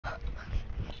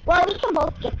Well, we can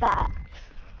both get that.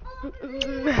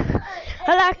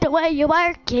 I like the way you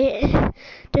work it.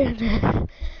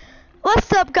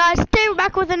 What's up, guys? Today we're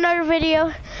back with another video.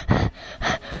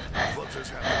 What has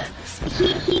happened to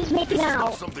this? He's making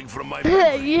out. Something from my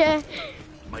memory. Yeah.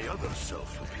 My other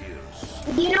self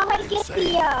appears. Do you know how to get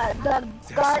the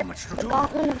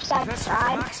gauntlet of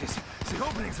Satisfied? The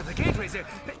openings of the gateways.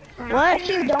 What? If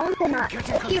you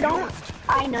don't,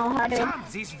 I know how to.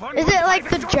 Is it like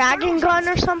the dragon gun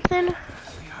or something?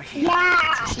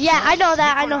 Yeah. Yeah, I know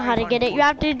that. I know how to get it. You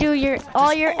have to do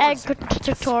all your egg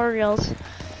tutorials.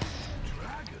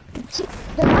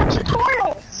 They're not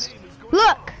tutorials.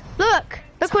 Look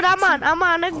what I'm on. I'm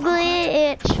on a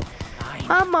glitch.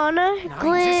 I'm on a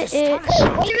glitch. Wait.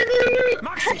 How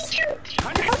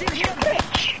did you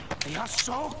glitch? They are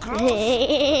so close. Tell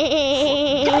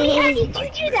me, how did you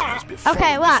do that?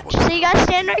 Okay, watch. So you guys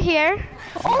stand right here.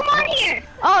 Oh, I'm on here.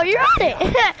 Oh, you're on it.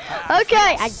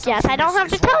 Okay, I guess I don't have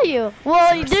to tell you.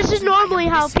 Well, this is normally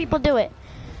how people do it.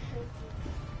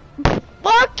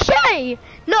 Okay.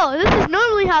 No, this is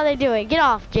normally how they do it. Get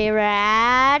off,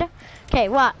 J-Rad. Okay,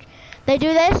 watch. They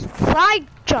do this. Fly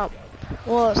jump.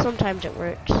 Well, sometimes it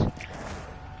works.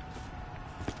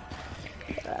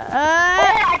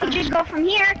 I could just go from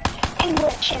here and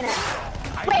glitch in it.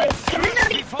 Wait,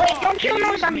 don't kill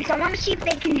no zombies. I want to see if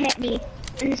they can hit me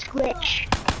in this glitch.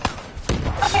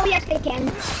 Oh, yes, they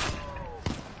can.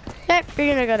 Yep, you're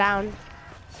gonna go down.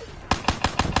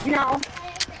 No.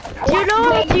 You know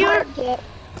what?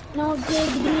 No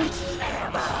diggity.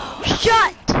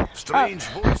 Shut. Strange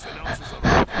voice announces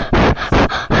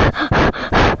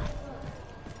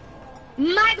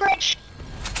My glitch.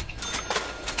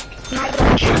 My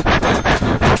glitch.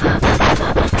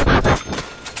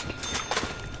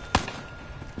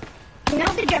 You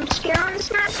know the jump scare on this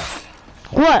map?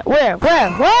 What? Where?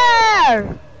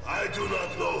 I do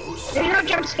not know who's There's no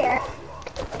jump scare.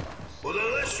 but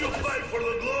unless you fight for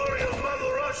the glory of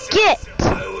Mother Russia, Get I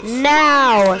would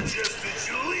now. suggest that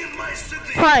you leave my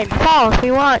city. Fine, fall if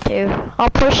you want to. I'll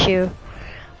push you.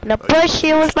 I'm gonna push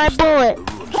you with my bullet.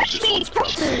 Push me.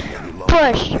 Push.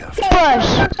 Push. Push.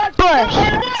 Push.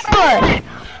 Push.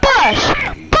 Push.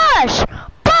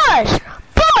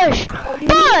 Push.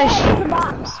 Push.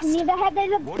 Need a head to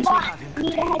the box.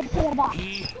 Need a head to the box.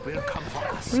 He will come for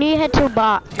us. Knee head to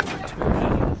bot.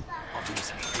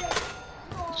 Obviously.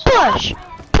 Push.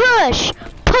 Push.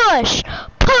 Push.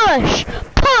 Push.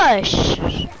 Push.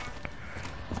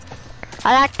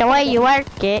 I like the way you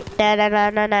work it. Da da da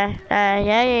da da.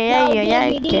 Yeah.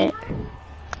 It.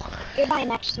 You're my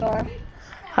next door.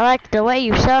 I like the way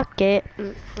you suck it.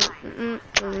 You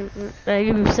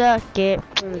suck it.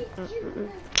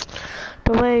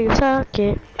 The way you suck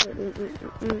it.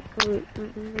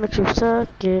 But you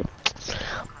suck it.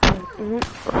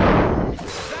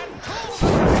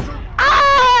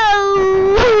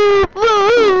 Oh!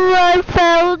 I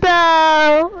fell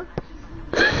down.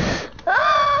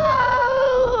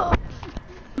 Oh!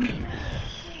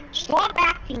 Stop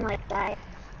acting like that,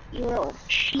 you little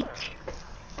cheat.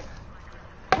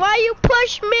 Why you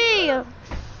push me?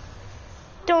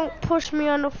 Don't push me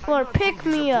on the floor. Pick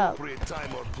me up. Appropriate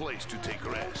time or place to take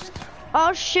rest.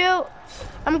 Oh shoot!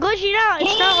 I'm glitching out.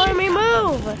 It's not letting me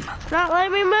move. It's not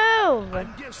letting me move.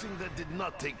 I'm guessing that did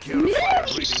not take care of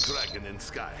fire-breathing dragon in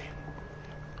sky.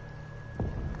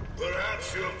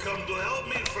 Perhaps you have come to help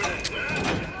me, friend. Eh?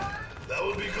 That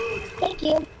would be good. Thank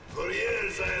you. For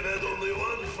years I have had only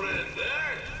one friend.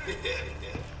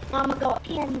 I'm gonna go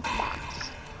in the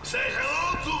box. Say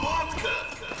hello to vodka.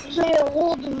 Say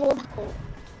hello to vodka.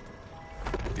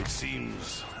 It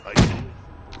seems I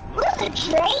What's a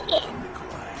dragon?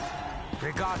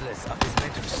 Regardless of his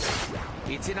mental state,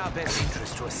 it's in our best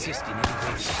interest to assist in any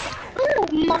way. Ooh,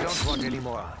 We don't monkey. want any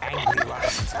more angry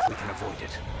Russians if we can avoid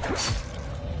it.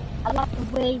 I like the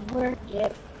way you work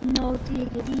it. No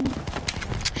diggity.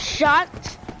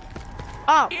 Shut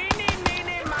up. Ew.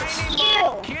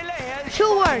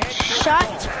 2 words.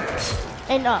 Shut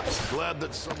and up. glad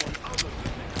that someone other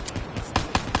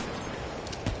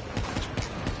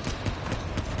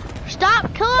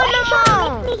Stop killing them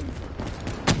all. You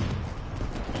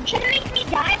trying to make me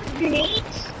die with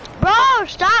grenades? Bro,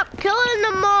 stop killing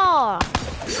them all.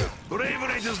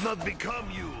 bravery does not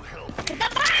become you, help.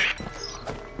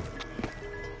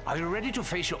 Are you ready to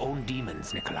face your own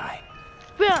demons, Nikolai?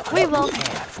 Yeah, we will.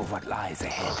 Prepare for what lies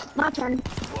ahead. My turn.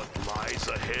 What lies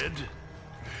ahead?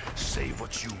 Say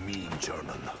what you mean,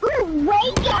 German. Ooh,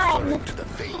 ray gun! Referring to the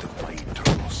fate of my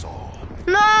eternal soul.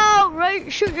 No,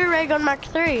 right, shoot your ray gun Mark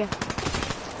 3.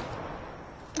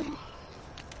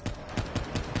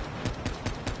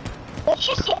 Let's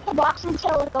just hit the box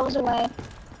until it goes away.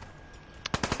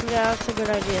 Yeah, that's a good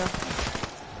idea.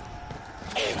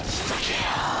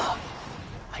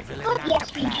 I will Oh, enact yes,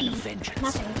 a plan of BG. vengeance.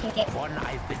 Not gonna take it. One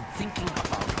I've been thinking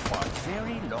about for a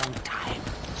very long time.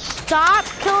 Stop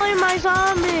killing my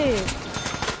zombie!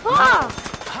 Ah!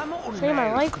 Hammer and Saved my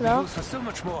nails life, could be though. used for so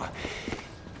much more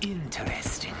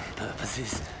interesting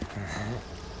purposes.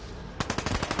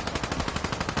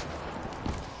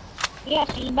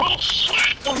 Yes, you better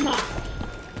shut them up.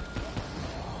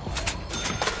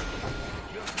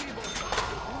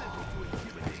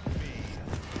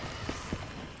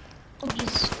 Oh,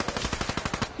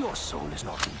 jeez. Your soul is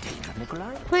not in danger,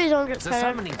 Nikolai. Please don't get The tired.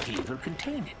 summoning key will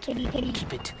contain it. Kitty, kitty.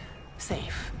 Keep it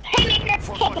safe. Hey, Nick,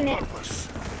 For taking what it. purpose?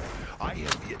 I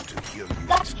have yet to hear you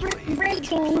That's explain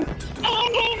breaking. what you plan to do.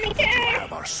 And hey, Nick.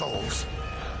 Have our souls.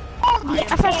 Oh, yeah.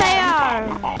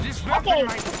 FSAR! This Okay, weapon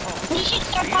microphone. we should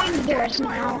start finding the doors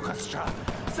My now. orchestra.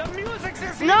 Some music's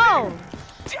this No! evening.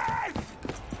 Death!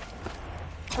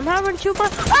 I'm having too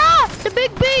much. Ah! The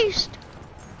big beast!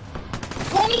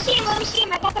 Let me see him, let me see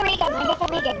him. I got the ray gun, I got the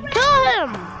ray gun. Kill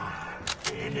him!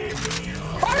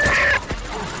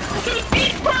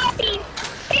 Big Poppy!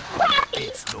 Big Poppy!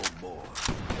 It's no more.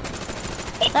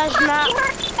 Big That's Poppy not-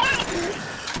 hurt me bad.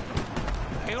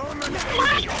 I almost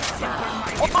your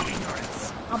simple-minded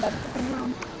ignorance. I'll bet the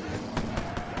wrong.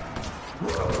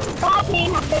 Poppy,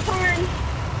 have the turn.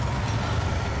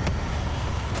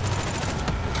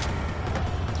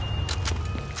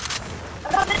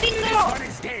 I got the big This middle. one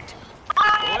is dead.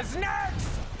 What's next?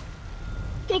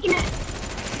 Taking it.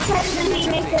 President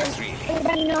Rainmaker.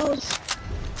 Everybody knows.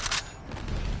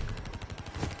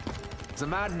 The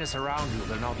madness around you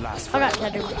will not last I got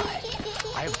forever. Teddy.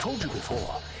 I have told you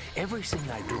before, everything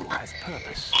I do has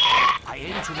purpose. I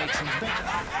aim to make things better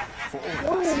for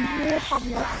all of us. Oh, you have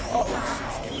no. Oh,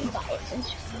 you buy it since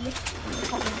you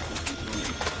have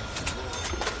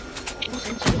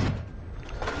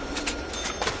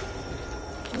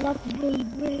Lovely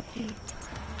breaking.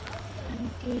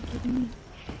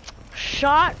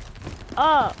 Shut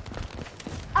up.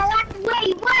 I like the way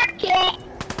you work it.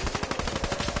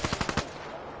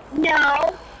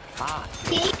 No. Ah,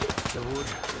 See? the wood,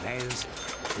 the nails,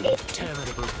 the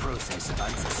interminable process of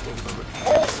unsustainable repairs.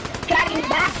 Oh, driving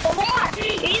back for more.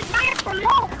 He's back for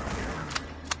more.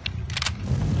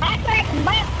 I'm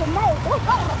back for more. We're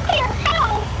gonna clear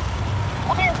hell.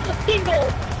 Where's the single,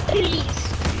 please?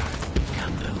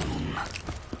 Kaboom.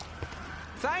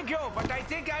 Thank you, but I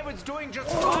think I was doing just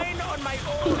fine on my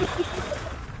own.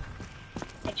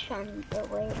 I found the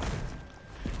way.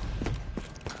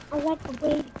 I like the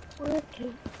way you work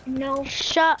it. No.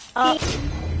 Shut up.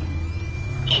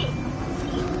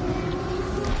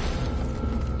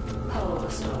 Power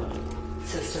restored.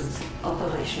 Systems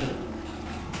operational.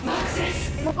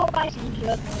 Access. I'm gonna go buy some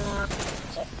drugs now.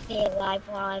 So stay alive,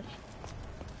 live.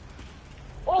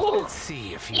 Oh, Let's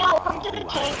see if you yo, are come to the who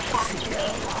I tank think you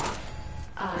factory. are.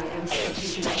 I am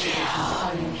Strategic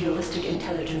Operations Heuristic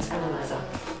Intelligence Analyzer.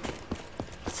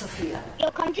 Sophia, Yo,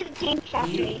 come to the tank you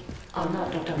factory. are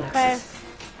not Dr. Maxis.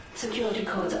 Security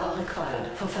codes are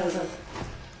required for further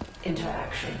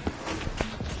interaction.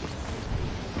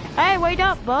 Hey, wait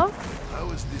up, Bo. How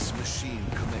is this machine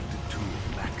connected to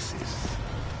Maxis?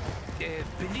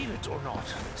 Believe it or not,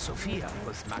 Sophia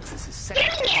was Maxis'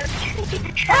 Get second in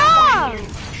there! Ah!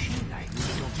 machine. I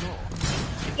really don't know.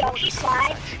 Yo, she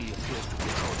slide. She appears to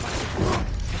control my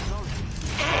technology.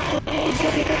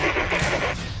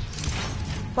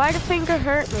 Why the finger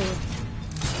hurt me?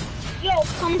 Yo,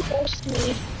 come close to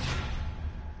me.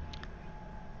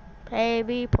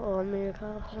 Baby, pull me a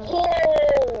coffee.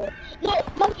 Oh! No,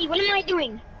 monkey, what am I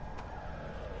doing?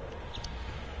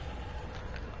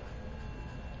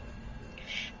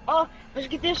 Oh, let's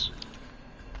get this.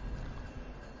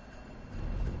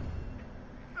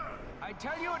 I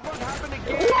tell you it won't happen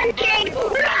again. Monkey,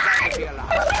 run!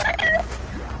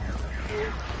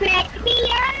 Pick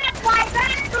me up, my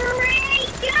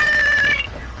battery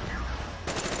gun!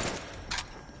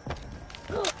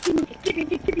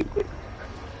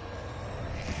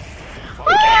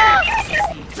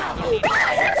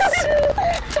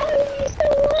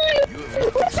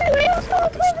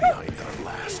 Behind our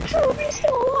last Toby's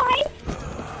still alive!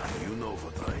 you know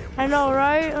what I am. I know,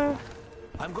 right?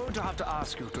 I'm going to have to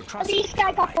ask you to trust This me.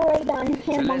 guy got the ray gun.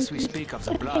 The less we speak of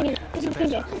the blood, the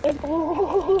better.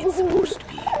 It's supposed to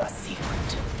be a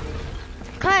secret.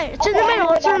 Okay, it's in the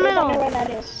middle, it's in the I know middle. where that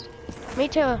is. Me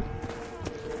too.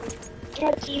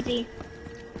 That's easy.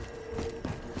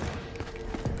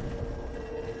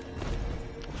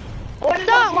 What does That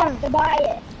that one. have to buy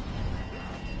it?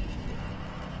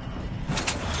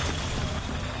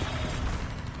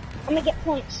 I'm gonna get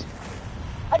points.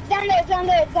 down there, it's down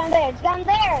there, it's down there, it's down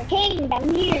there. King,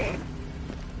 down here.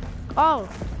 Oh,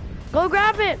 go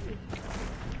grab it.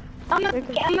 I'm gonna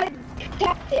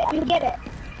protect it. I'm gonna get it.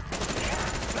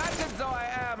 Flattered though I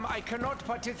am, I cannot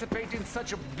participate in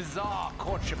such a bizarre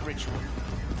courtship ritual.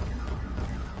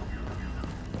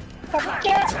 That's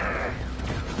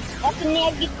a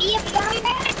negative down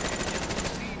there.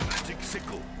 Magic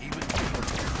sickle, even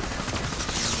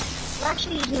I'm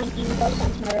actually using my Dingo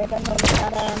since my ray gun was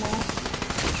out of ammo.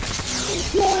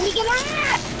 No, let me get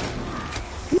out!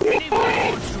 Anyone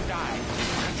wants to die,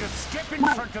 and just step in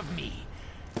front of me.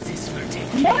 This will take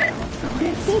care of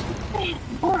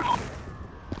them.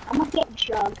 I'm gonna get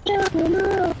jumped.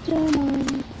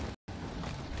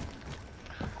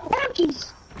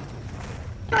 Monkeys!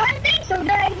 I don't think so,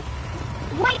 Dad.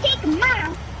 Why take them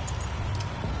out?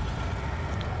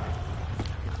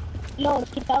 Yo,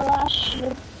 let's get that last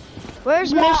shield.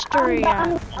 Where's Mystery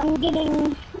at? I'm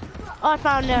getting... Oh, I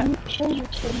found it. Show you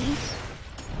titties.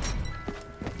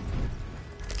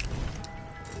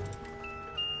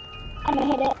 I'm gonna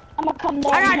hit it. I'm gonna come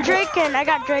down. I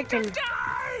got Draken.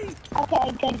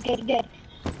 Okay, good.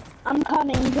 I'm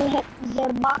coming to hit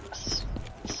the box.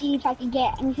 See if I can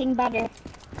get anything better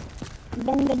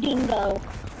than the Dingo.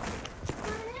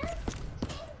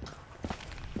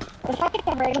 What if I get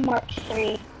the Raider Mark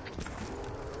 3?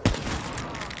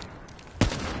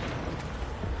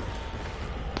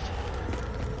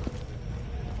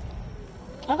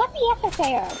 I got the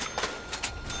FFAR.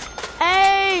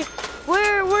 Hey,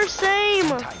 we're same.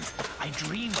 Sometimes I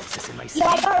dream of this in my sleep.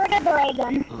 Yeah, I got rid of the ray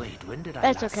gun. Wait, when did I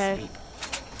That's last okay. sleep?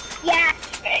 Yeah,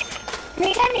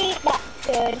 ray gun ain't that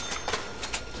good.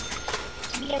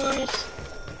 To be honest.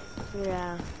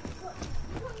 Yeah.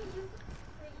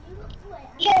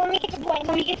 Yo, let me get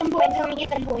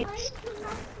some points.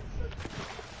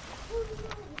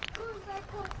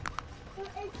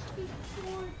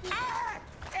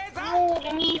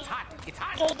 It's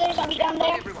hot. So there's a zombie down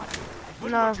there. Everyone, I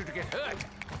wouldn't No. want you to get hurt.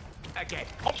 Again.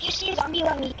 If you see a zombie,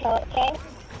 let me kill it, okay?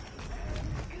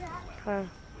 Okay.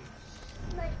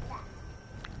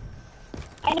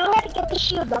 I know how to get the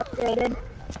shield upgraded.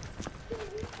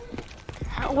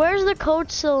 Where's the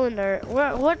code cylinder?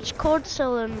 Which code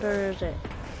cylinder is it?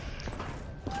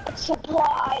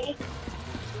 Supply.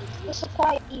 The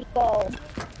supply depot.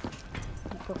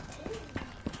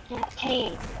 That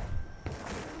tank.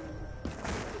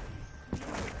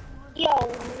 Yo,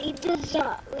 lead the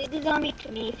zombie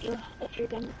to me if you're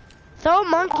gonna. Throw a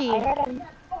monkey. Oh, I heard him.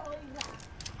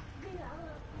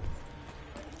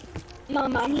 No,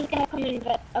 man, he's gonna come in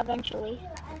eventually.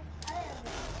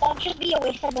 That'll just be a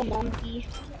waste of a monkey.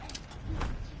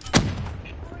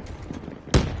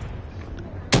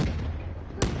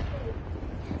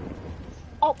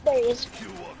 Oh, there he is.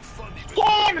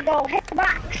 There we go, hit the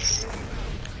box.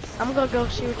 I'm gonna go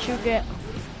see what you get.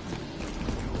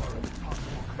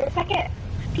 There's like a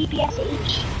PPS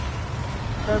each.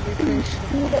 That'd be pretty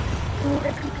sweet. Need a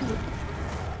PP.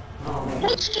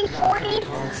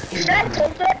 HG40. Should I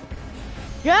take it?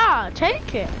 Yeah,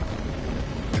 take it.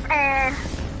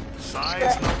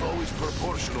 Size not always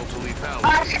proportional to lethality.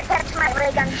 I should catch my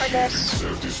ray gun for this.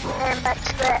 And that's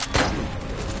it.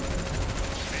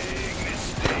 Big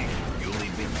mistake. You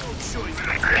leave me no choice.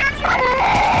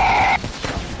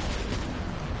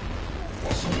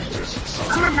 I'm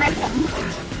gonna knife him.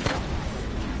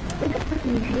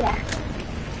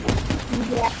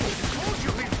 Yeah. Told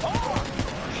you before.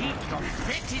 Keep your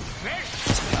fetid flesh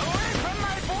away from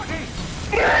my body.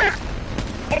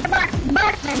 It's the box,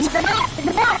 man. It's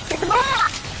the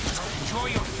box. Enjoy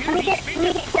your Let me filthy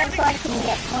get them so I can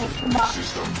get points from box.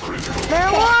 There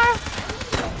more?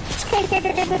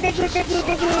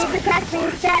 The crafting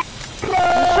set.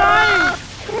 Sorry.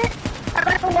 I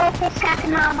got the local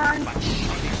second arm on.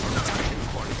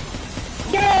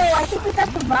 Yo, I think we got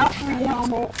the Valkyrie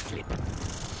helmet.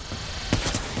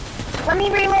 Let me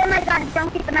reload my gun.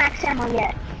 Don't get the max ammo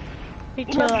yet. Me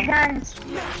You too. know, guns.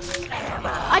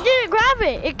 I didn't grab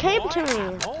it. It came to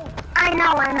me. I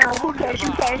know. Who cares?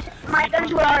 My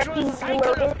guns were already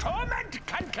reloaded. Torment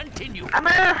can continue. I'm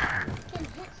gonna...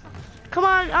 Come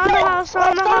on the house,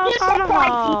 on the Let's go to house, on the Supply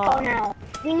Depot house. now.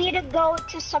 We need to go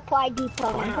to Supply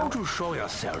Depot Why now. don't you show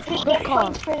yourself? Just get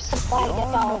points for Supply know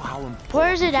Depot. how important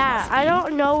Where's it at? I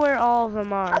don't know where all of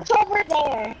them are. It's over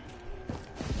there.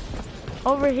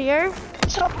 Over here?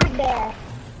 It's over there.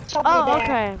 It's over Oh, there.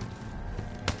 okay.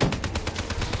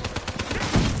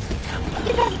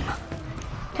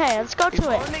 Okay, let's go if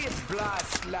to it. only its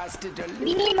blast lasted a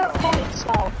We little. need more points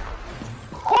though.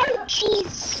 Oh,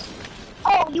 jeez.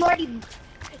 Oh, you already...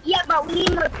 Yeah, but we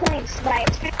need more points, right?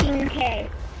 It's 15k.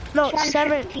 No, It's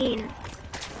 7. 15.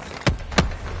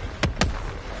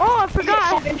 Oh, I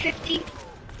forgot. 750?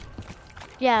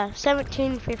 Yeah,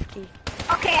 1750.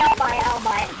 Okay, I'll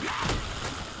buy it.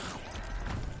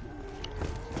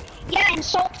 Yeah,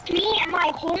 insult me and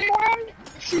my homeland.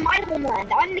 This is my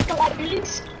homeland. I'm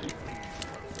Nickelodeon's.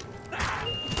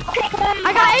 Okay, come on.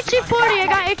 I got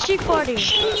HC40.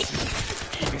 Jeez.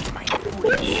 No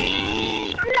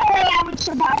way I would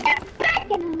survive that.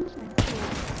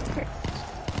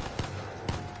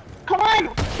 Come on.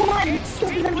 Kill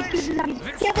the zombies.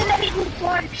 Kill the zombies with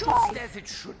Florida side. As it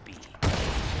should be.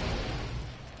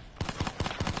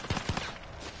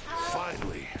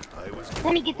 Finally, I was.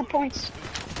 Let me get the points.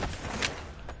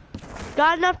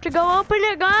 Got enough to go open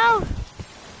it, go!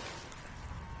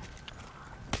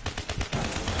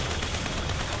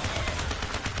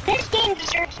 This game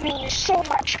deserves me so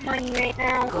much money right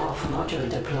now. Golf module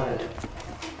deployed.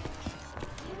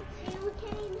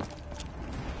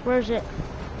 Where's it?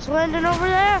 It's landing over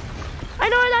there. I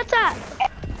know where that's at.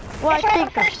 Well, That's I where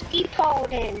think the first depot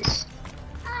is.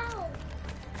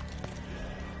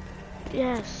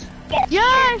 yes.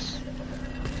 Yes!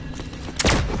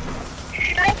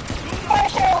 Should I?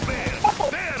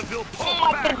 There, they'll Oh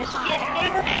pop my back. goodness,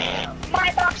 my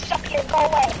box is up here, go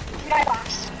away. My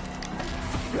box.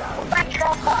 Back your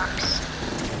own box.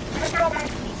 Throw my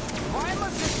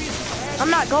I'm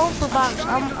not going for box.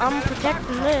 I'm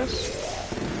protecting this.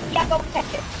 Yeah, go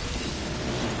protect it.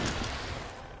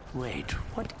 Wait,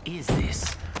 what is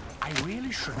this? I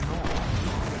really should know.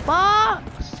 Box.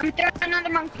 I'm throwing another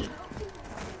monkey.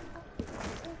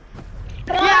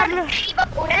 Come Yeah, on, Shiva,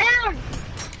 go down.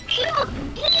 Shiva,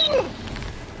 damn.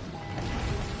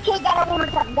 Okay, got it one more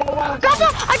time. I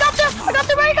got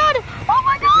the ray gun. Oh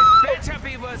my god. Better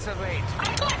be worth the wait.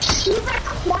 I got Shiva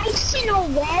twice in a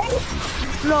row.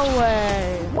 No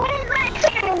way. What is that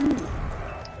thing?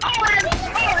 Oh, and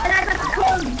I got the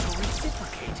code.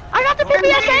 I got the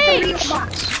PPSH.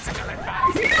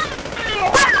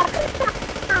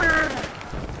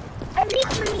 At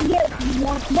least we get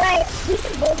one, but we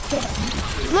can both get it.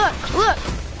 Look.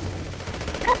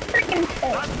 That's freaking sick.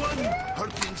 That one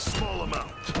hurt in small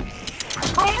amount.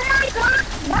 Oh my god,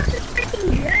 that's a freaking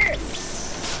jerk.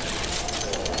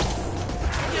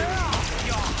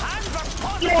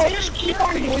 Yo, just keep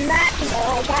on doing that, you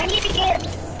know. I need to get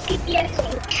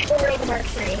PPSH or a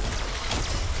Mercury.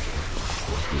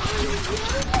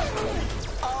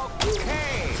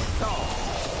 Okay, so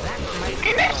that might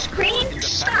And that screen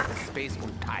sucks. space for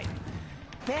time.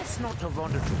 Best not to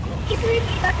wander too close. Keep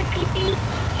reading about the PP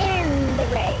in the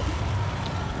Ray.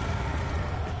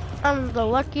 I'm the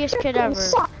luckiest kid ever.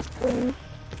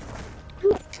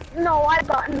 No, I've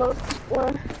gotten most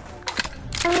one.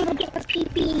 I need to get the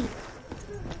PP.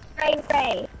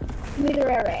 Ray. Meter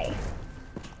array.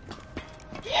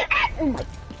 Oh my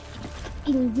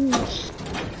fucking goose.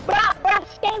 Bro,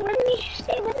 stay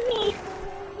with me.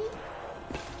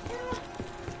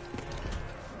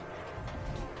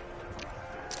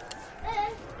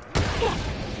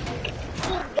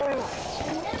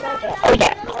 Oh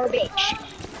yeah, garbage.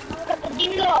 Got the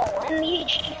dingo and the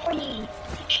HG40.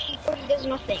 HG40 does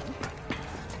nothing.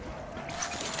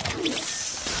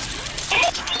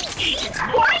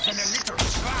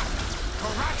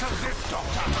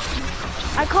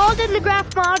 I called in the graph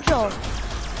module.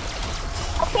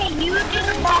 Okay, you do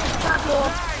the box module,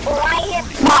 or I hit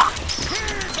box.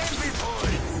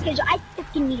 Because I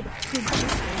fucking need it.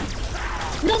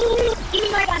 No, give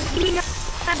me my gun,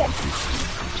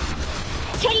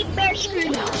 Teddy bear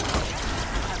scream.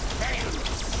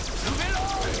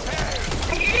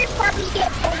 I didn't probably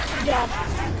get both to death.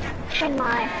 Shouldn't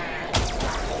I?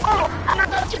 Oh, I'm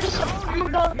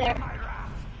gonna go there.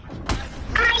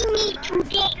 I need to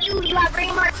get you. You have Ray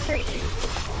Mark 3.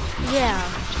 Yeah.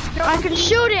 I can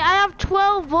shoot it. I have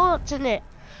 12 bullets in it.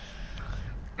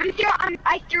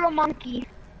 I threw a monkey.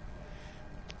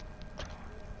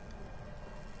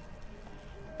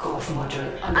 Golf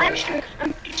module I'm under screwed.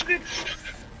 I'm screwed.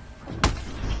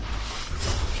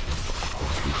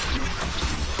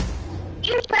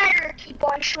 You better keep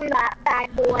on shooting that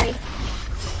bad boy.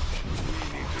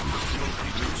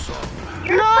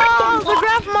 No, the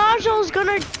graph module is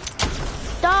gonna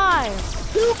die.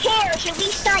 Who cares? At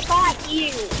least I got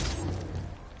you.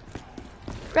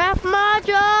 Graph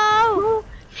module. Who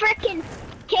frickin'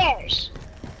 cares?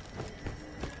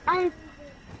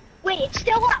 Wait, it's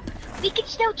still up. We can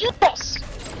still do this.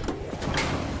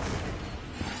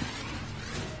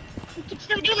 We can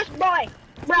still do this, boy.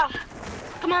 Bruh.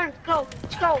 Come on, go.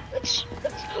 Let's go. Let's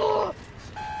go.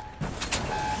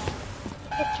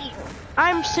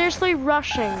 I'm seriously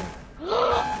rushing.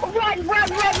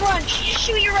 Run.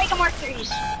 Shoot your Reagan Mark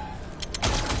 3s.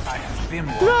 I have been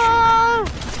No!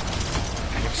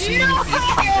 seen No! every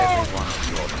one of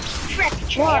your Frick,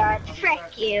 Treyarch.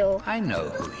 Frick you. I know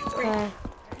who you are.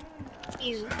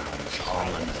 You.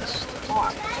 Ominous.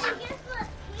 are.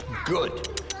 Good,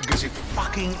 because it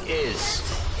fucking is.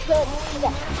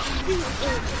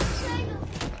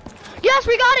 Yes,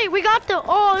 we got it. We got the.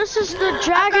 Oh, this is the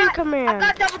dragon I command.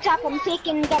 got double tap. I'm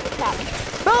taking double tap.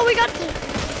 Bro, we got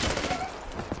the.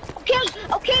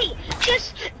 Okay,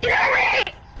 just do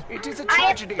it. It is a I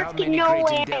have tragedy how freaking many no great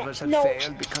way. endeavors have No.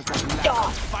 failed because of lack Stop.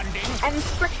 of funding. I'm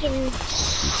freaking.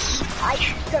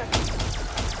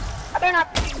 I better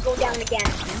not freaking go down again.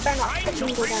 I better not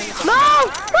freaking go down again.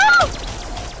 No! No!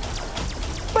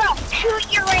 Bro,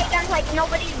 shoot your ray guns like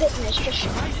nobody's business. Just.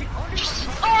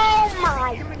 Oh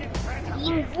my.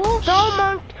 You wolf. No,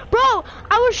 monk. Bro,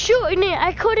 I was shooting it.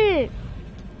 I couldn't.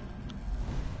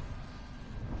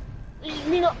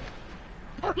 You know.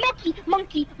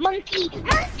 Monkey.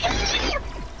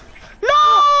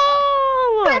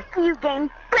 No! Frick you, game.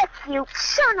 Frick you,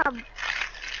 son of.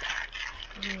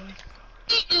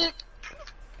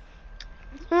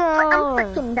 I'm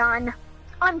freaking done.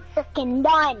 I'm freaking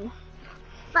done.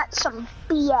 That's some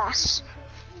BS.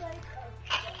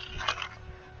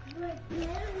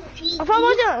 If I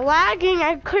wasn't lagging,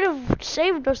 I could have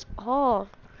saved us all.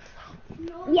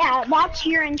 Yeah, that's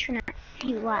your internet.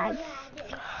 You lag.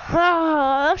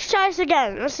 Let's try this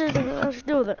again. Let's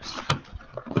do this.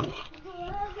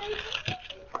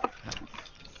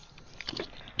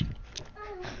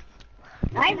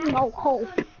 I have no hope.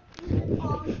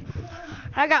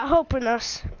 I got hope in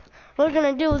us. We're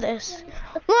gonna do this.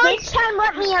 Next time,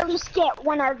 let me at least get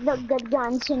one of the good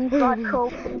guns and got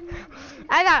hope.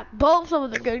 I got both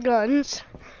of the good guns.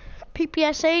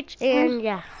 PPSH and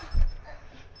yeah.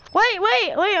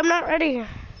 Wait, I'm not ready.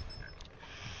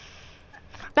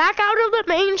 Back out of the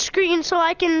main screen so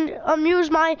I can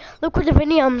use my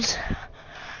liquidiviniums.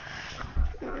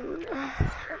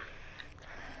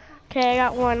 Okay, I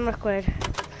got one liquid.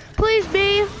 Please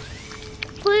be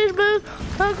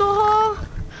alcohol.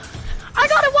 I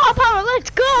got a wall power. Let's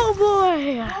go,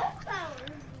 boy.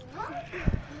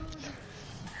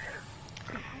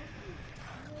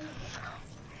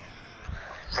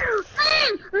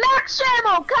 Max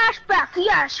ammo, cashback,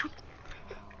 yes.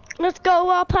 Let's go,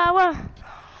 wall power.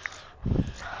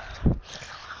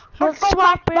 Let's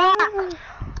swap it.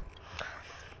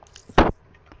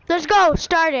 Let's go,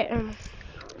 start it.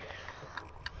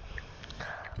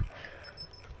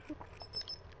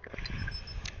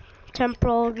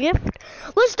 Temporal gift.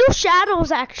 Let's do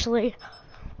shadows, actually.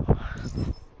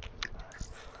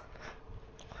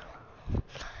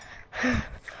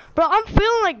 Bro, I'm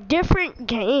feeling like different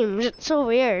games. It's so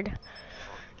weird.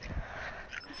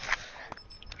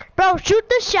 Bro, shoot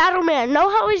the Shadow Man. Know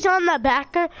how he's on that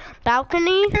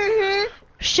balcony?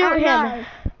 Shoot him.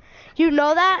 You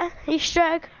know that, Easter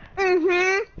egg?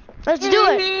 Let's do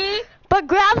it. But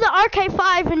grab the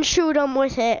RK5 and shoot him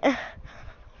with it.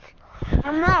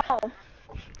 No.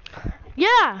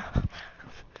 Yeah.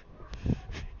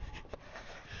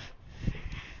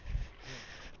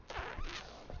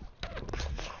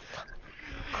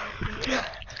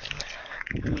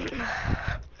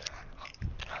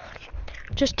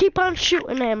 Just keep on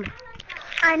shooting him.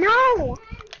 I know.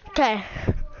 Okay.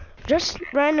 Just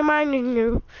randomizing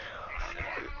you.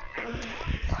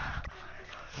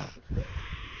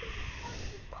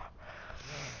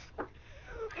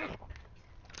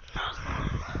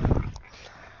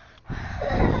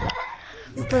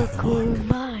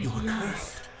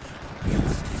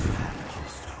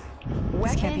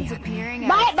 Weapons appearing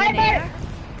Bye, out of thin bye. air.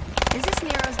 Is this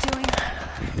Nero's doing?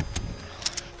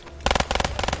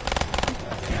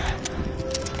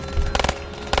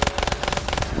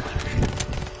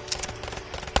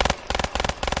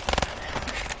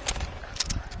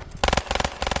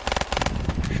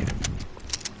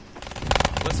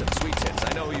 Listen, sweet tits,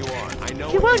 I know who you are. I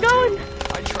know Keep what on you do. going.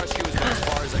 I trust you as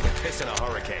far as I can piss in a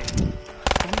hurricane.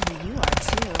 I know who you are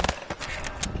too.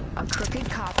 A crooked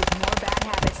cop with more bad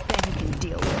habits than he can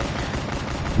deal with.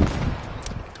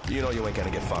 You know you ain't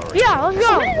gonna get far. Yeah, let's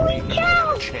go. Holy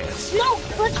cow. Chance. No,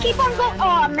 let's keep on going.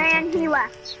 Oh man, he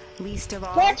left. Least of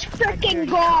all, Let's a freaking dirty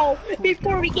go cop.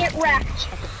 before we get wrecked.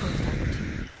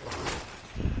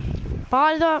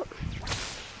 Balled up.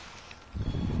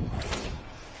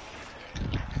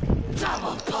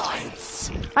 Double points.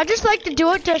 I just like to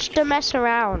do it just to mess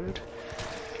around.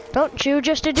 Don't you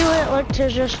just to do it like to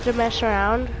just to mess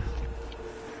around?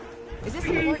 Is this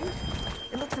important?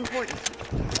 It looks important.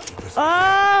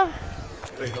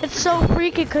 It's so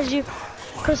freaky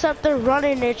cause up there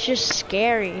running, it's just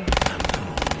scary.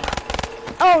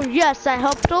 Oh yes, that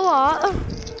helped a lot.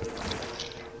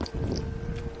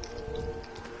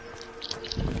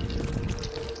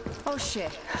 Oh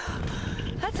shit.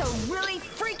 That's a really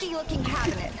freaky looking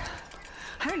cabinet.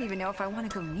 I don't even know if I want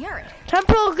to go near it.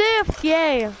 Temporal gift,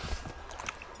 yay.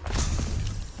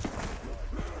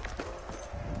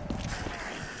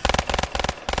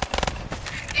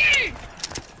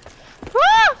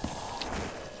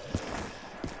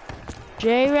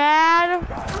 J-Rad,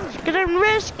 it's getting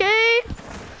risky.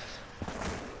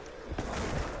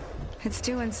 It's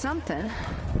doing something.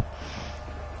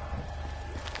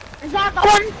 Is that the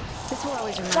one? This will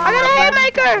always remember. I got a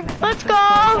haymaker. Let's go.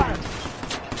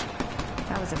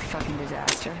 That was a fucking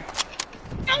disaster.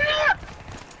 Come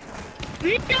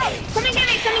and get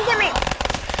me, come and get me.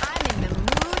 I'm in the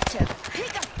mood to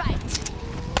pick a fight.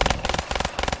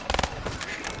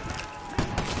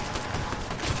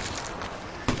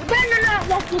 You better not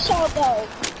let this all go.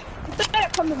 You better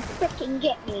come and frickin'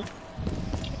 get me.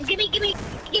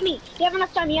 Gimme. You have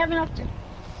enough time, Not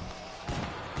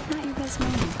your best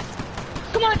moment.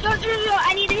 Come on, go.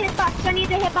 I need a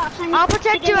hitbox. I'll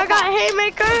protect you. I got a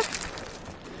haymaker.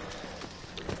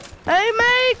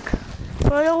 Haymake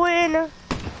for the win.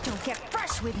 Don't get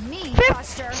fresh with me,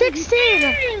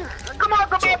 16. Come on.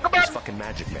 This fucking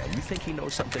magic man. You think he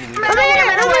knows something we Let me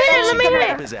hit it.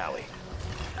 Up his alley.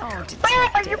 Oh,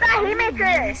 Wait, you got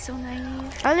haymaker. so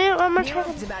naive. I need one more Yours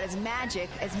time. is about as magic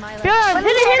as my life. Good,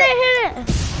 hit it.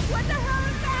 What the hell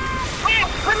is that?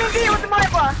 Let me deal with the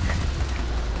marble.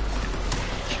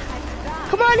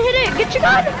 Come on, hit it. Get your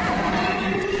gun.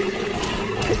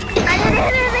 I need to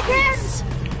hit it in the kids.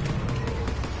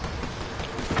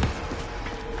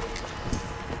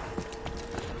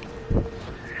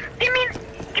 Give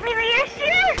me the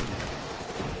issue.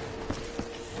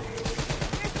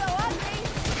 You're so ugly.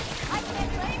 I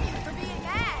can't blame you for being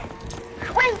mad.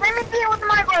 Wait, let me deal with the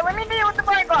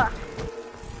marble.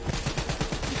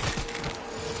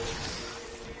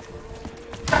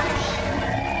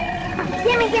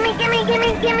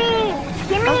 Gimme.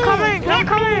 I'm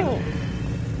coming.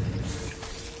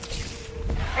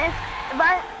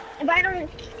 If I don't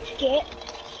get.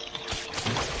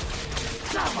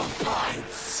 Double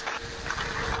points.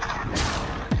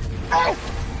 Oh.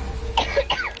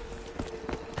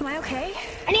 Am I okay?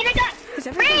 I need a gun. Is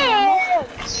everything normal?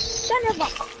 Son of a.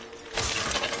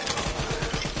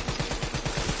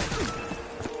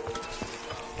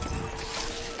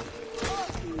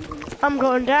 I'm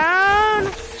going down.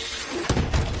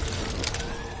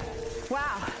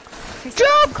 Wow.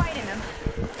 Jump! Fighting him.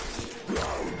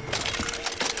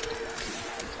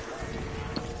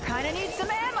 Kinda need some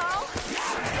ammo.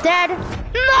 Dead.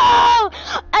 No!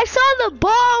 I saw the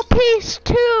ball piece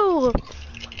too.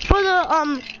 For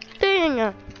the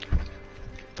thing.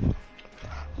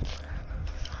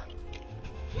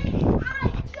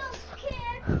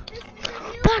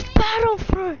 That's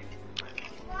Battlefront.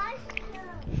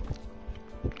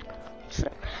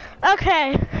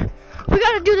 Okay, we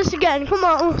gotta do this again. Come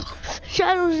on,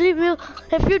 Shadows Evil.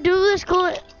 If you do this,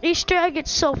 go Easter egg. It's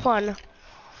so fun.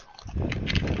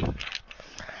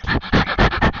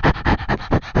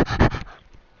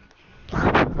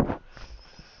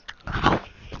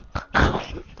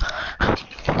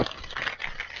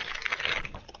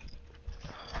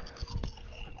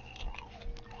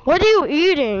 What are you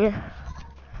eating?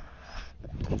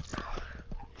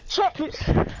 Chips.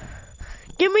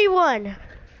 Give me one.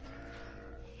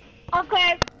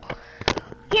 Okay.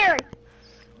 Here.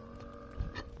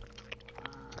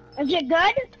 Is it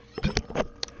good?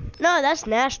 No, that's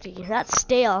nasty. That's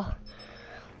stale.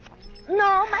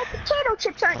 No, my potato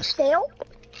chips aren't stale.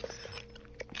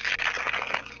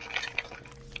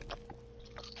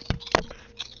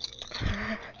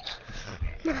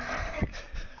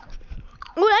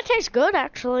 Oh, that tastes good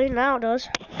actually. Now it does.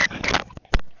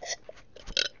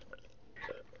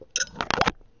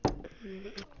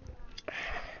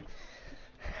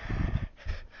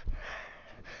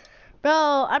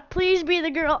 Bro, please be the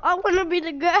girl. I want to be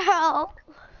the girl.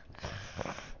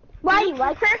 Why, you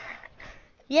like her?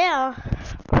 Yeah.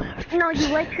 No, you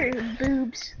like her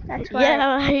boobs. That's why.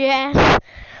 Yeah.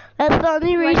 That's the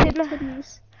only You like her reason.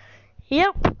 titties.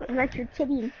 Yep. You like her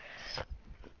titties.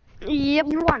 Yep.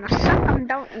 You want to suck them,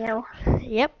 don't you?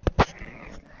 Yep.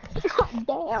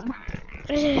 Damn.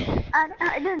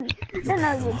 I didn't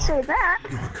know you'd say that.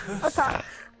 I thought,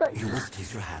 but You must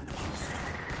place your hand upon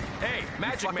the Hey,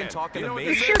 Magic Man, talking you know to what me?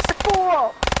 this shoot is? the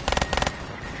fool.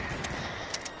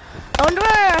 I wonder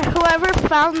whoever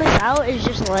found this out is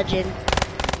just legend.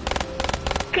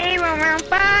 Okay, we're on round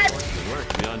 5. It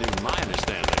worked beyond even my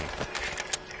understanding.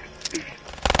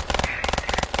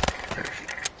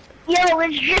 Yo,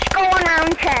 let's just go on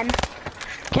round 10.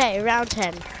 Okay, round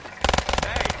 10. Hey,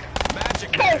 Magic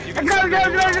Okay, Man, you can go.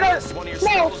 This is one of your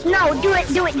spells. No, do it.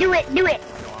 No, I'm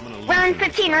gonna illusions Round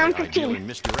 15, round I deal 15. in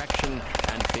misdirection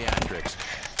and theatrics.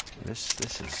 This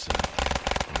is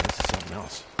something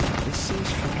else. This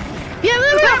seems familiar. Yeah,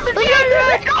 let's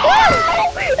go!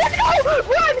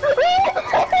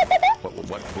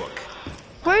 What book?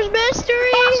 Where's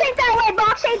Mystery? Box ain't that way,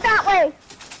 box ain't that way.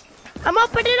 I'm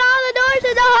opening all the doors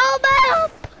in the whole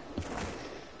map!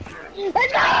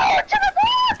 Let's go to the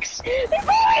box! Before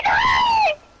we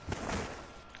die!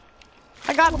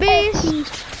 I got bees.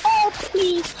 Oh,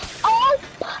 please. Oh,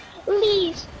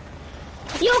 please.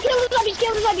 Yo, kill the zombies,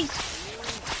 kill the zombies.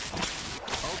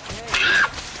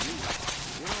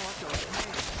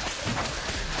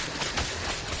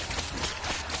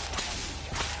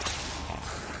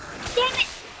 Damn it.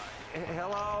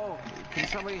 Hello? Can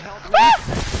somebody help me?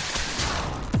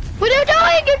 What are you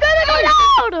doing? You're gonna go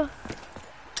down!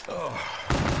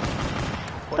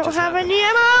 Don't have any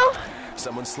ammo?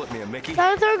 Someone slipped me a Mickey.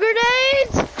 Gotta throw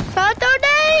grenades! Gotta throw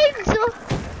nades!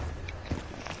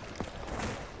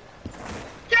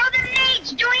 Throw the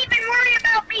nades. Don't even worry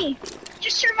about me.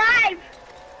 Just survive.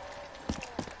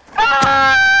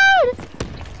 Ah!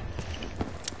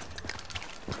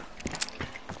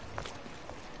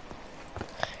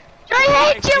 I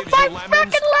hate you for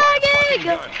freaking lagging!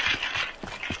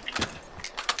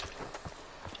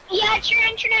 Yeah, it's your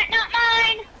internet, not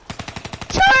mine.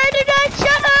 Turn it on,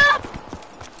 shut up!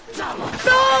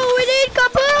 No, we need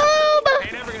kaboom!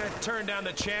 Ain't never gonna turn down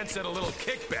the chance at a little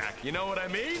kickback. You know what I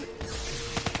mean?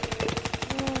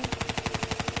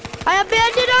 I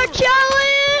abandoned our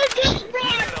challenge! You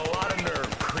had a lot of nerve,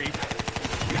 creep.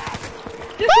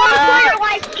 Just one for your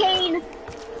life, Kane.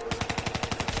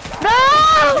 No!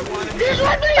 Just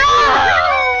one for your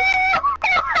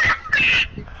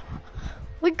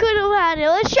We could have had it.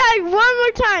 Let's try one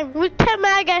more time with 10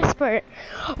 mag expert.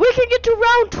 We can get to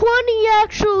round 20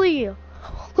 actually.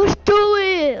 Let's do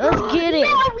it. Let's get it.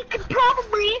 Yeah, we could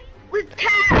probably with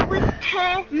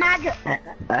 10 mag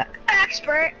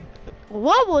expert.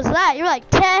 What was that? You're like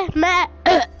 10 mag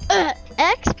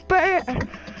expert.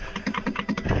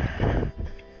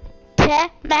 10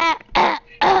 mag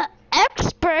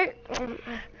expert.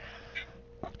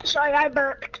 Sorry, I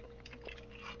burped.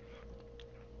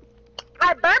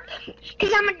 I burp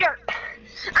because I'm a derp.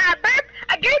 I burp,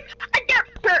 a derp,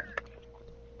 burp.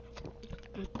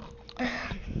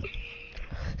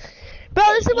 Bro,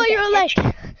 this is what you're like.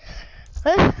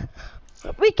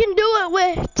 We can do it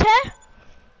with 10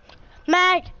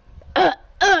 mag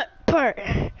per.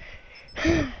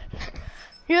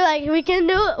 You're like, we can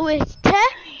do it with 10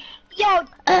 Yo,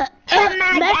 10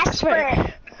 mag expert.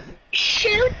 expert.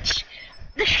 Shoot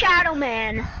the Shadow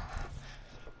Man.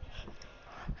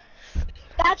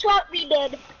 That's what we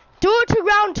did. Do it to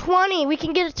round 20. We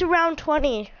can get it to round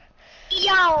 20.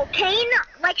 Yo, Kane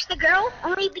likes the girl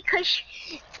only because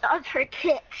of her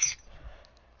tits.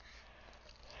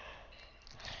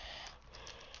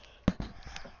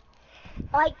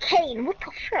 Like Kane, what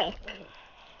the frick?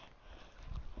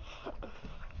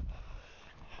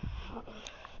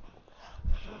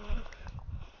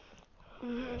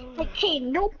 Like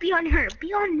Kane, don't be on her,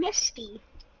 be on Misty.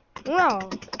 No.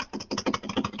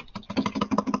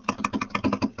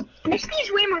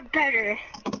 Misty's way more better.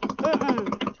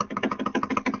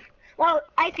 Well,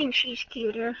 I think she's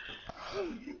cuter.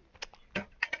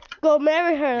 Go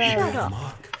marry her then. Shut up.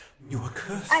 Mark, you are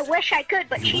cursed. I wish I could,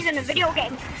 but she's in a video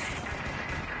game.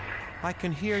 I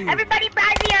can hear you. Everybody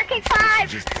buy the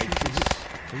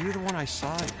RK5! Are you the one I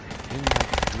saw in my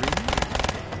dream?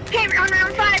 Okay, we're on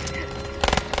round 5.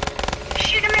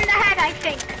 Shoot him in the head, I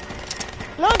think.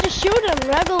 No, just shoot him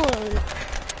regularly.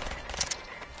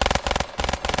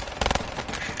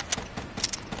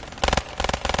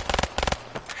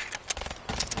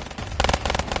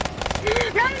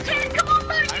 Round 10, come on,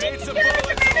 buddy! I need some Give us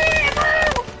bullets. a minute,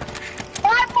 ammo!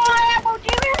 5 more ammo,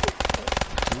 Jimmy!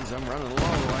 Means I'm running low.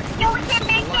 I can Yo, we use can some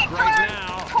make luck it right for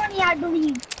now. 20, I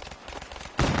believe.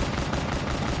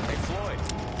 Hey, Floyd.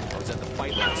 I was at the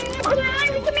fight last week. Come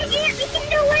on, we can make it, we can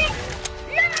do it!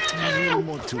 No!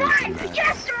 more to it Run, than that.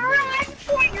 just run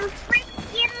for your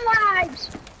freaking lives!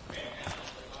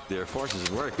 Their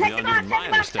forces work Take the beyond box,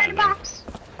 even my take the box, take the understanding. box!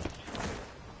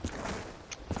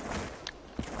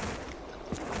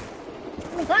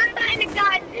 One behind the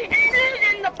gun, and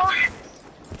then in the box!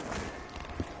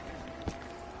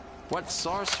 What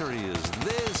sorcery is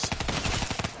this?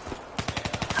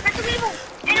 I'm at the level,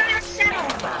 and I'm at 7.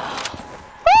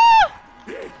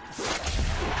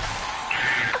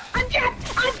 I'm trapped,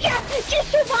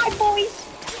 just survive, boys!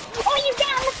 Oh, you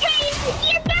down the cave!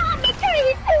 You down the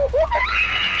cave!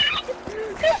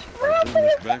 Just run for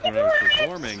your Back when I was freaking lives!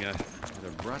 performing, I would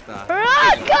have brought the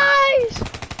Run, guys!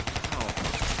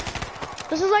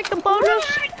 This is like a bonus.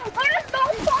 Run!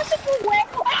 away.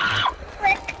 Ah,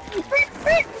 frick.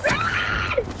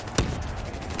 Run!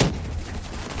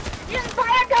 Just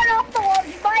buy a gun off the wall.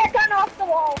 Just buy a gun off the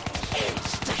wall.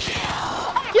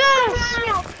 Yes!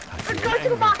 Go to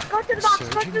the box. Go to the box.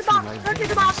 Go to the box. Go to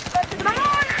the box. Go to the box.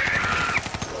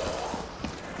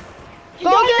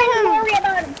 Don't even worry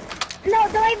about him. No,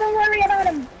 don't even worry about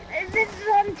him. This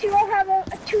is too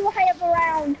high of a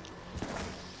round.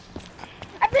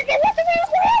 I forget what the round.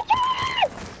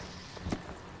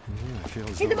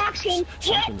 Hit the box, King.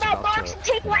 Hit that box and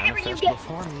take whatever you get.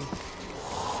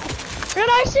 Did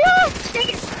I see him?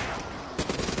 Take it.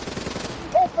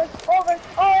 Over.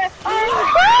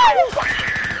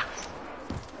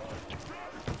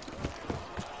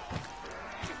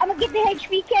 I'm gonna get the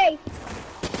HVK.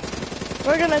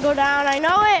 We're gonna go down, I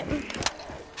know it.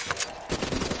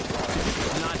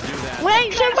 We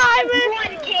ain't surviving.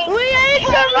 We ain't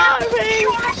surviving.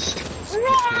 Just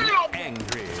run.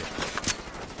 Angry.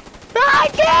 I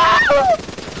can't.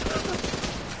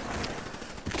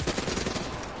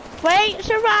 We ain't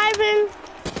surviving.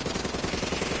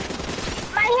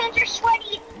 My hands are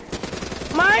sweaty.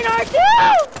 Mine are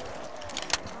too.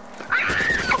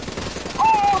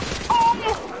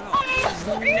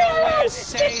 No! Just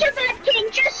survive, King!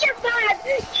 Just survive!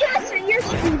 You're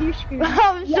screwed.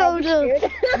 I'm so done.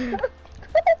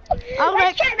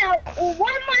 Let's try that one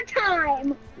more time.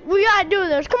 We gotta do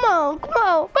this. Come on.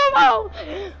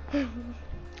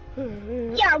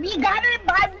 Yeah, we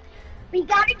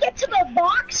gotta get to the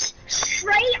box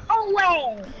straight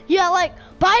away. Yeah, like,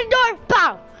 by the door,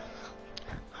 pow.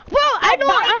 Bro, I know.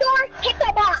 By the door, hit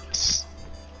the box.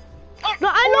 No,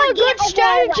 I know a good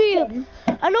strategy.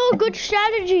 I know a good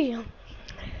strategy.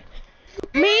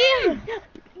 Me?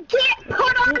 Get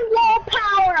put on wall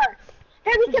power.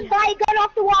 Then we can buy a gun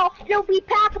off the wall. It'll be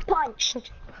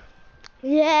pack-a-punched.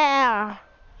 Yeah.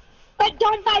 But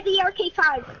don't buy the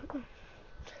RK5.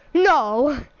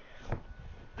 No.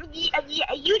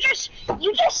 You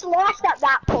just lost at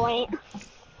that point.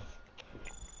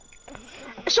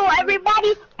 So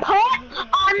everybody put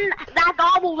on that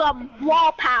gobblegum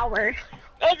wall power.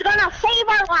 It's gonna save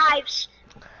our lives.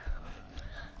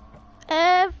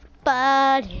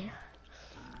 Everybody.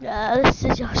 Yeah, this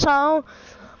is your song.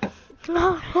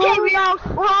 Okay, we're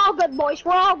all good, boys.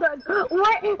 We're all good.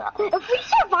 If we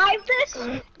survive this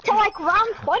to like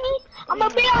round 20, I'm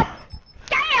gonna be like,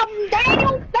 damn,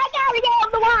 Daniel, that gotta get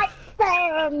on the white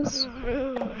fans.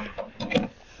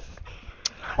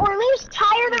 Or at least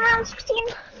tired of round 16.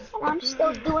 I'm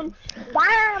still doing,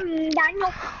 damn,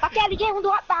 Daniel, I gotta get on the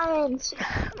white fans.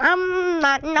 I'm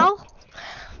not, no.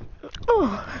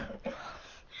 Ooh.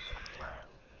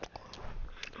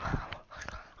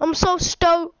 I'm so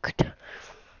stoked.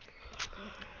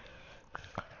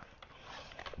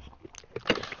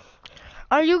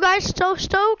 Are you guys so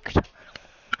stoked?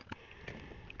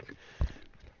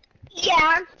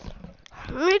 Yeah.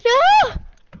 Me too.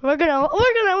 We're gonna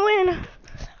win.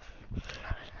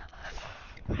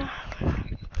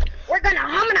 We're gonna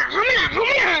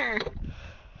humana.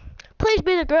 Please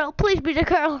be the girl. Please be the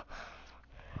girl.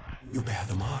 You bear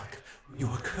the mark. You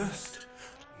are cursed.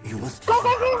 You must Go. I'm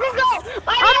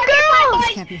girl.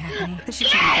 This can't be happening. This should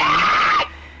keep me going.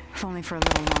 If only for a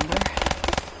little longer.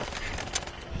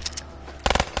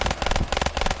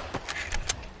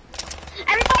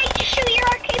 Everybody just shoot your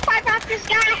RK5 at this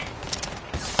guy.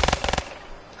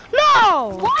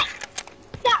 No. What?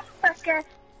 That fucker.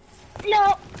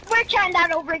 No, we're trying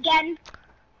that over again.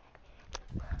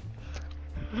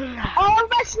 All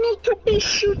of us need to be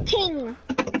shooting.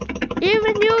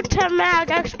 Even you,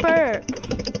 Mag expert.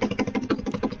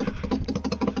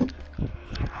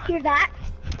 Hear that?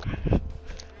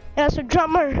 That's a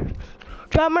drummer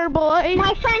boy.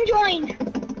 My friend joined.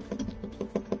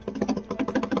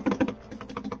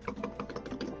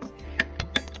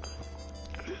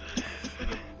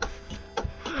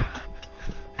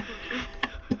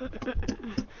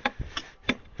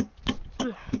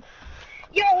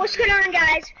 Yo, what's going on,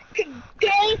 guys?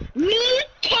 Today, me,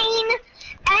 Kane,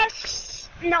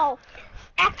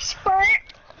 Expert,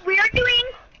 we're doing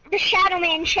the Shadow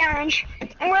Man challenge,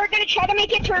 and we're gonna try to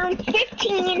make it to round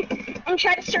 15 and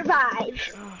try to survive.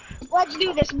 Let's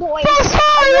do this, boys. 5,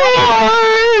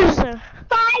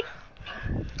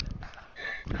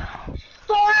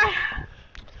 4,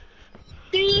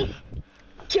 3,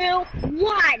 2,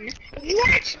 1.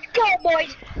 Let's go,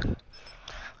 boys.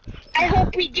 I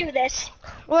hope we do this.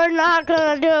 We're not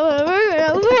gonna do it. We're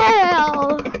gonna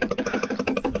win.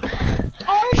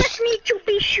 All of us need to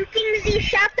be shooting the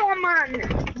Shadow Man.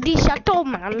 The Shadow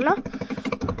Man.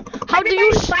 How do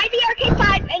you buy the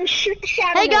RK5 and shoot the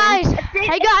Shadow Man?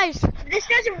 Hey guys. If this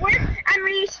doesn't work, I'm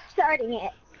restarting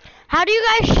it. How do you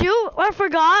guys shoot? I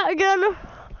forgot again.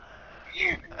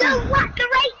 The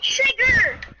right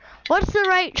trigger. What's the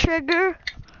right trigger?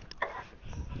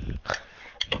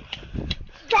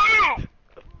 That.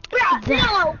 Bro,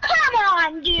 no, come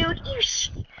on, dude.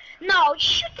 No,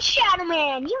 shoot the Shadow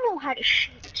Man. You know how to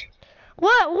shoot.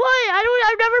 What?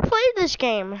 I've never played this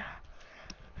game.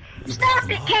 Stop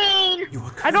it, Kane.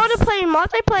 I know how to play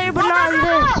multiplayer, but not in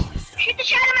this. Shoot the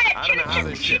Shadow Man. I don't know how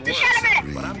this Shoot shit the works, Shadow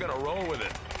Man. but I'm gonna roll with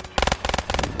it.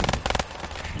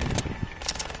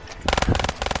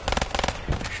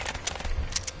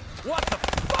 What the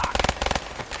fuck?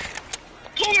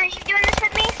 Kane, are you doing this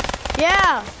with me?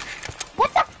 Yeah.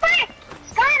 What the frick?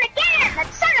 It's gone again.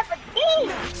 That son of a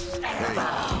bitch. Hey,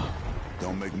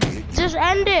 don't make me hit you. Just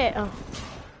end it.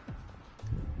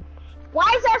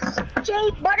 Why is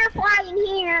SJ Butterfly in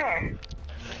here?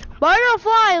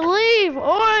 Butterfly, leave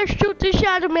or shoot the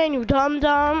Shadow Man, you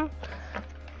dum-dum.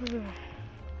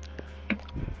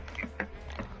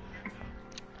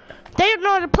 They don't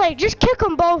know how to play. Just kick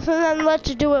them both and then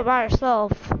let's do it by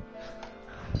ourselves.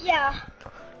 Yeah.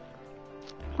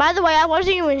 By the way, I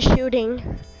wasn't even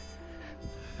shooting.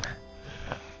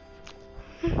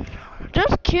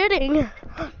 Just kidding.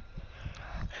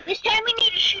 This time we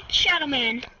need to shoot the Shadow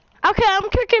Man. Okay, I'm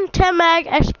kicking Temag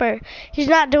Expert. He's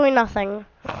not doing nothing.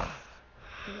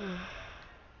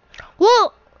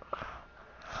 Whoa!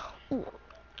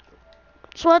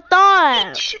 So I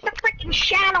thought. Shoot the freaking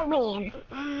Shadow Man.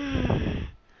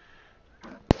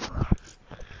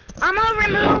 I'm gonna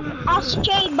remove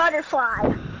SJ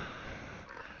Butterfly.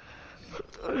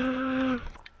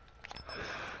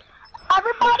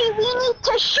 Everybody, we need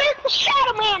to shoot the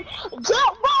Shadow Man.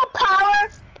 Get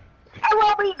willpower, and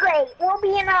we'll be great. We'll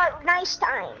be in a nice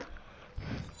time.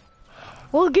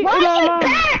 We'll get Why it is on. it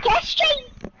back? SJ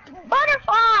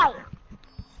Butterfly.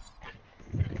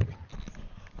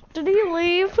 Did he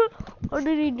leave or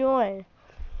did he join?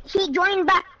 He joined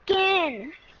back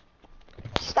in.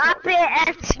 Stop it,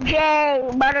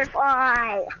 SJ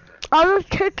Butterfly. I'll just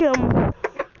kick him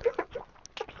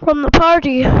from the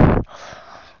party.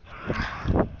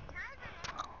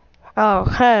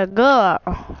 Okay, good.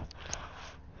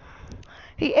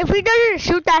 If he doesn't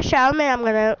shoot that Shadow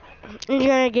Man, he's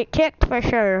gonna get kicked for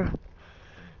sure.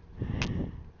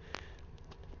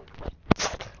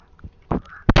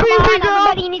 Come on,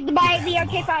 everybody needs to buy the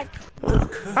RK5.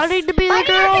 I need to be the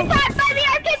girl. Buy the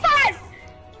RK5!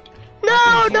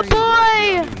 No, the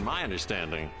boy! Even my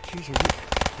understanding. Jeez,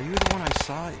 are you the one I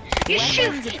saw? Just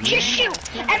shoot! Just shoot!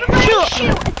 Everybody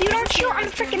shoot! If you don't shoot, I'm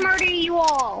freaking murder you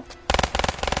all!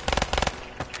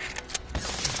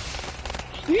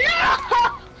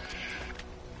 No!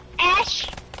 Ash!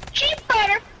 Cheap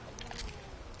butter!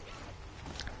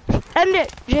 End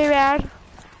it, J-Rad.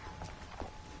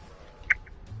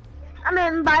 I'm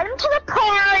gonna invite him to the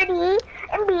party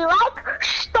and be like,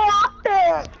 stop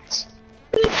it!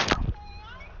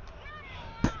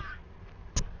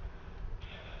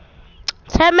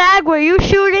 Temag, were you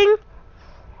shooting?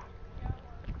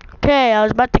 Okay, I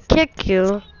was about to kick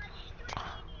you.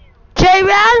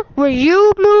 J-Rad, were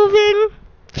you moving?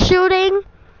 Shooting?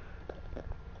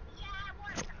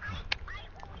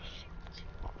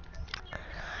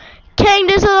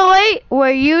 Candace Late, were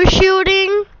you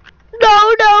shooting?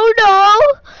 No, no, no.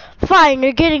 Fine,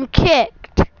 you're getting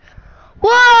kicked.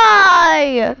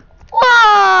 Why?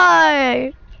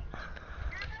 Why?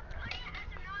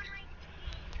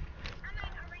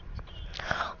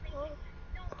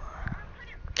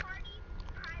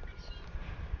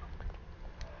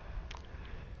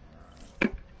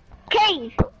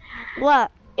 Okay,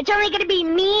 What? it's only gonna be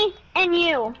me and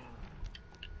you.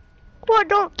 What?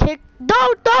 Don't kick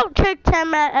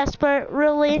Temag Expert.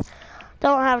 Really?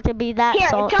 Don't have to be that Here,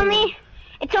 salty.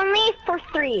 it's only for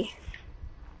 3.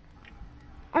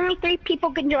 Only 3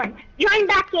 people can join. Join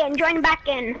back in.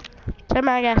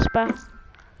 Temag Expert.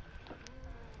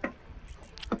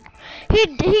 He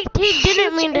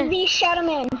didn't mean to. These Shadow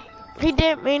Men. He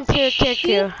didn't mean to kick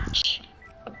you.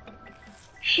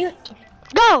 Shoot.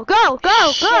 Go, go,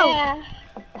 go, go. Yeah.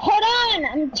 Hold on,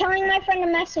 I'm telling my friend a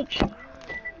message.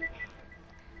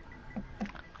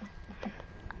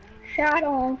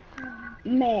 Shadow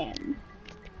Man.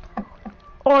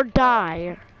 Or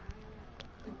die.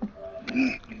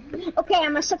 Okay,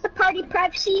 I'm gonna set the party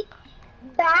privacy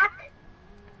back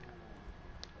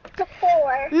to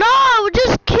 4. No,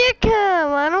 just kick him.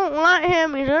 I don't want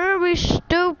him. He's gonna be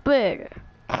stupid.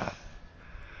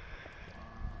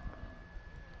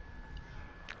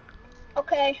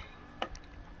 Okay.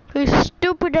 He's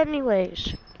stupid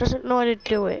anyways. Doesn't know how to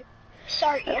do it.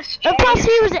 Sorry, yes. And plus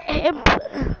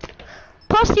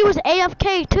he was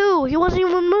AFK too. He wasn't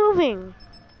even moving.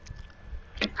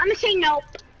 I'm gonna say nope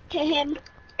to him.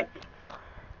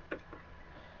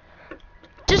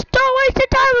 Just don't waste your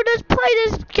time and just play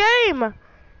this game.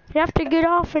 You have to get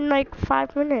off in like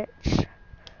 5 minutes.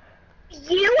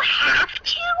 You have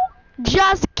to?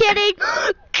 Just kidding.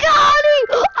 Got it!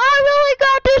 I really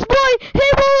got this boy. He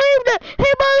believed it.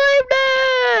 He believed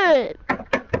it.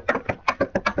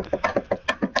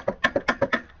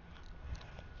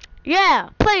 Yeah,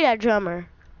 play that drummer.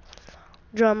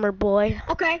 Drummer boy.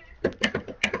 Okay.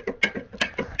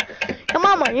 Your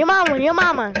mama, your mama, your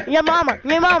mama, your mama,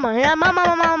 your mama, your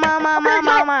mama,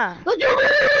 mama. Let's do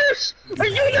this!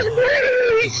 Let's do this,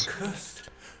 please!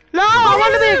 No, I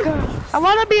want to be a girl. I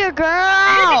want to be a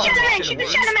girl. Shoot the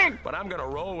gentleman. But I'm gonna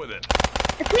roll with it.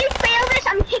 If we fail this,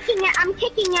 I'm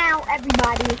kicking out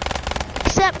everybody.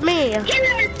 Except me. We're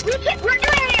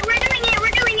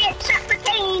doing it, except for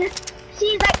Kane.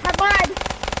 He's like my bud.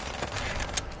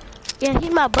 Yeah,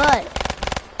 he's my butt.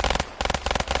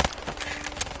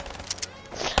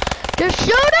 Just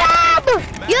shoot him!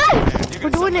 Yeah!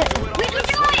 We're doing it. We can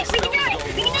do it!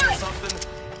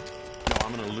 No,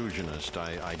 I'm an illusionist.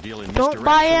 I deal in Don't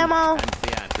buy ammo. and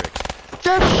theatrics.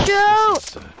 Just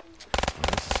shoot!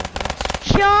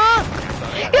 Chunk!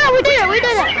 Yeah, we did it! We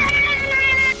did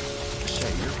it!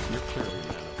 Say, you're clearly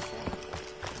a man of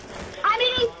form.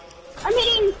 I'm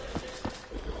hitting.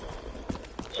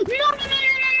 No!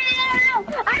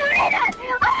 I don't hit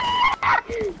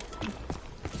it!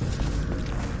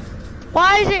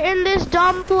 Why is it in this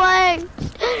dumb place?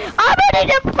 I'm hitting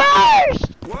it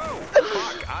first! Whoa!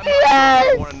 Fuck! I'm Yes!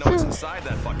 I want to know what's inside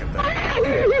that fucking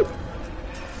thing.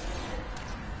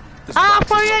 This Ah,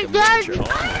 box is like a miniature dead!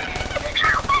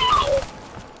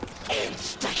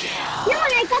 No,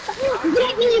 I got the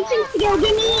get me in 6 to go,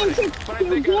 get me in 6 to But I go,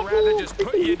 think I'd rather just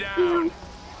put you down.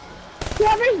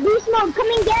 Whoever's boost mode, come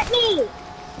and get me!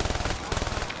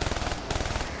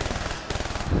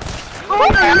 Oh my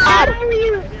god!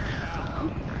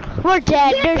 We're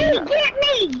dead. Get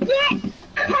me!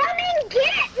 Come and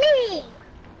get me!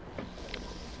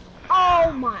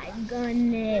 Oh my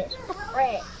goodness.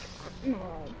 Frick. No.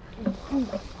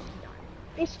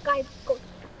 This guy's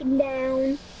going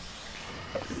down.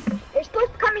 They're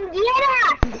supposed to come and get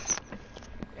us!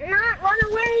 Not run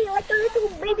away like a little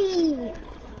baby.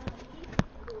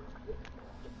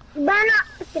 You better not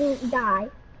freaking die.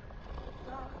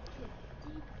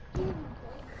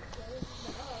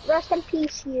 Rest in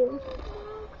peace, you.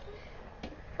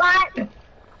 5,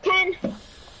 10,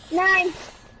 9,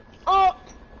 8,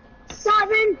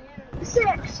 7,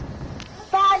 6,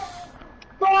 5,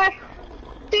 4,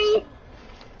 3,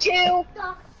 2,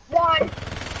 1.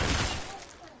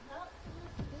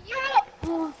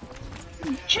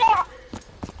 Yeah!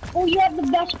 Oh, you have the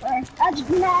best player. That's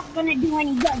not gonna do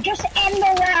any good. Just end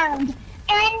the round.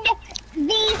 End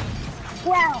the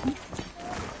round.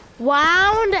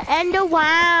 Wound and a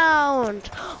wound.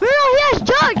 No, he has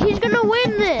Jug. He's gonna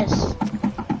win this.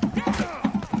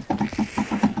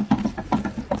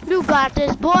 You got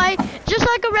this, boy. Just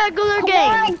like a regular Come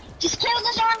game. on. Just kill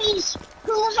the zombies.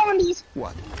 Kill the zombies.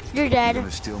 What? You're dead. You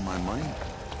gonna steal my money?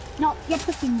 No, you're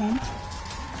freaking dead.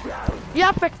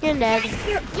 You're freaking dead.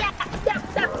 Yeah.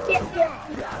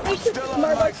 There's some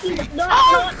murder. No.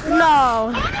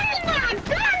 No. Oh my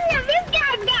goodness, this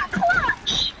guy got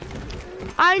clutch.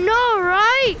 I know,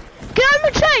 right? Get on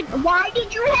the train. Why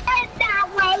did you head that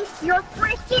way? You're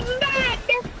freaking dead.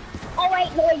 Oh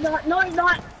wait, no he's not. No he's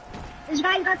not. This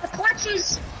guy got the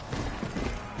clutches.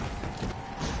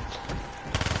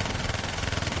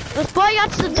 This boy got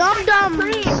the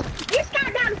dum-dums. This guy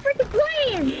got a freaking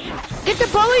plan. Get the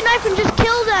Bowie knife and just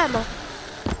kill them.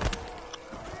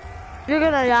 You're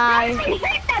gonna die. Don't even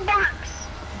hit the box.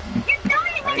 Just don't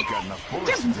even hit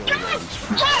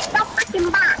the freaking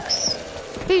box.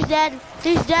 He's dead.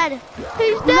 He's dead.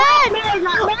 He's dead.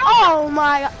 Oh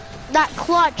my. That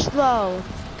clutch though.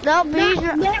 Nope, he's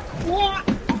not.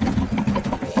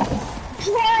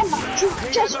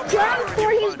 Just jump for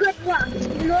his good luck.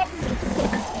 Nope.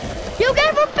 You gave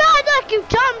him bad luck, you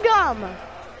dum-dum.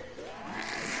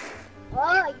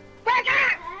 Oh,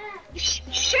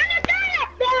 should have done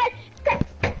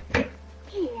it,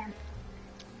 man.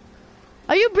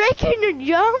 Are you breaking the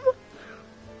jump?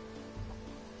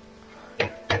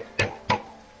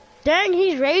 Dang,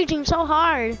 he's raging so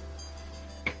hard.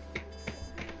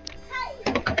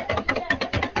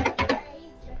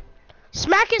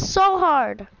 Smack it so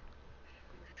hard.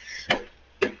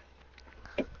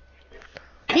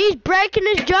 He's breaking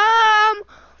his jump.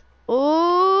 Ooh.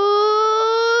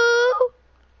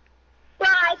 Well,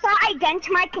 I thought I dent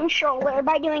my controller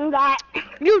by doing that.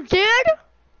 You did?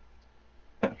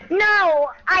 No,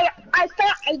 I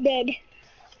thought I did.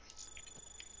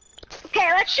 Okay,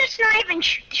 Okay, let's just not even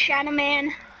shoot the Shadow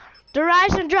Man. The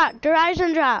rise and drop. The rise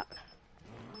and drop.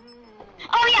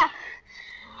 Oh yeah.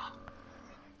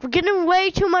 We're getting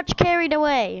way too much carried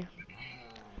away.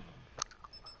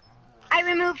 I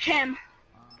removed him.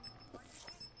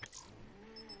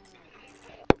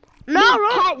 No,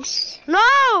 Because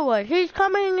no, he's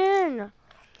coming in.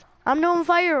 I'm doing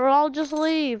fire, or I'll just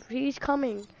leave. He's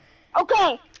coming.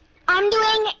 okay, I'm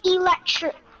doing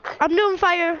electric. I'm doing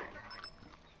fire.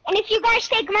 And if you guys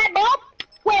take my bulb,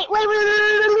 wait.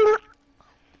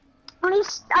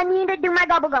 I need to do my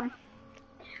bubble gum.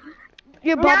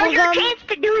 Your Now bubble your gum? chance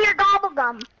to do your gobble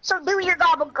gum. So do your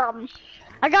gobble gum.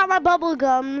 I got my bubble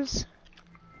gums.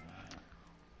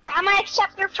 I'm gonna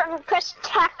accept your friend request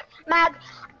tech mag.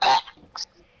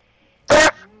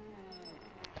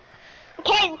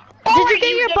 Okay. Did you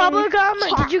get your bubble gum?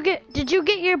 Did you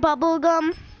get your bubble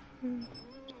gum?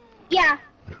 Yeah.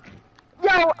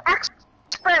 Yo,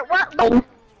 expert, what?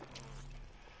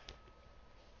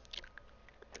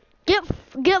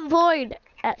 Get void,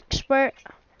 expert.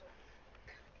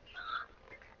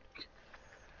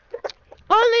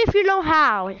 Only if you know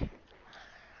how.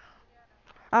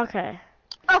 Okay.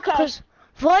 Okay. Because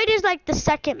void is like the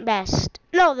second best.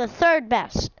 No, the third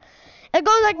best. It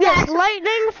goes like this: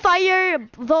 lightning, fire,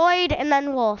 void, and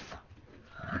then wolf.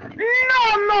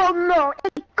 No.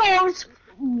 It goes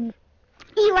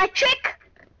electric,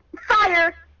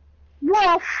 fire,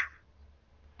 wolf,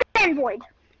 then void.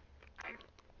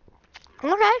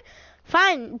 Okay,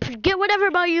 fine. Get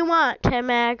whatever bow you want,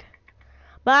 Tim-Mag.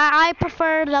 But I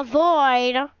prefer the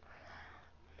void.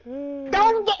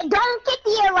 Don't get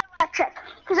the electric,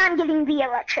 because I'm getting the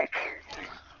electric.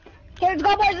 Let's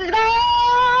go, boys, let's go!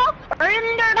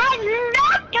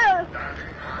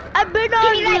 I've been Give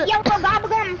me on that yellow gobble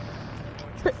gum.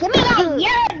 Give me that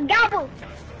yellow gobble.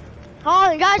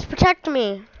 Oh, you guys protect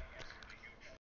me.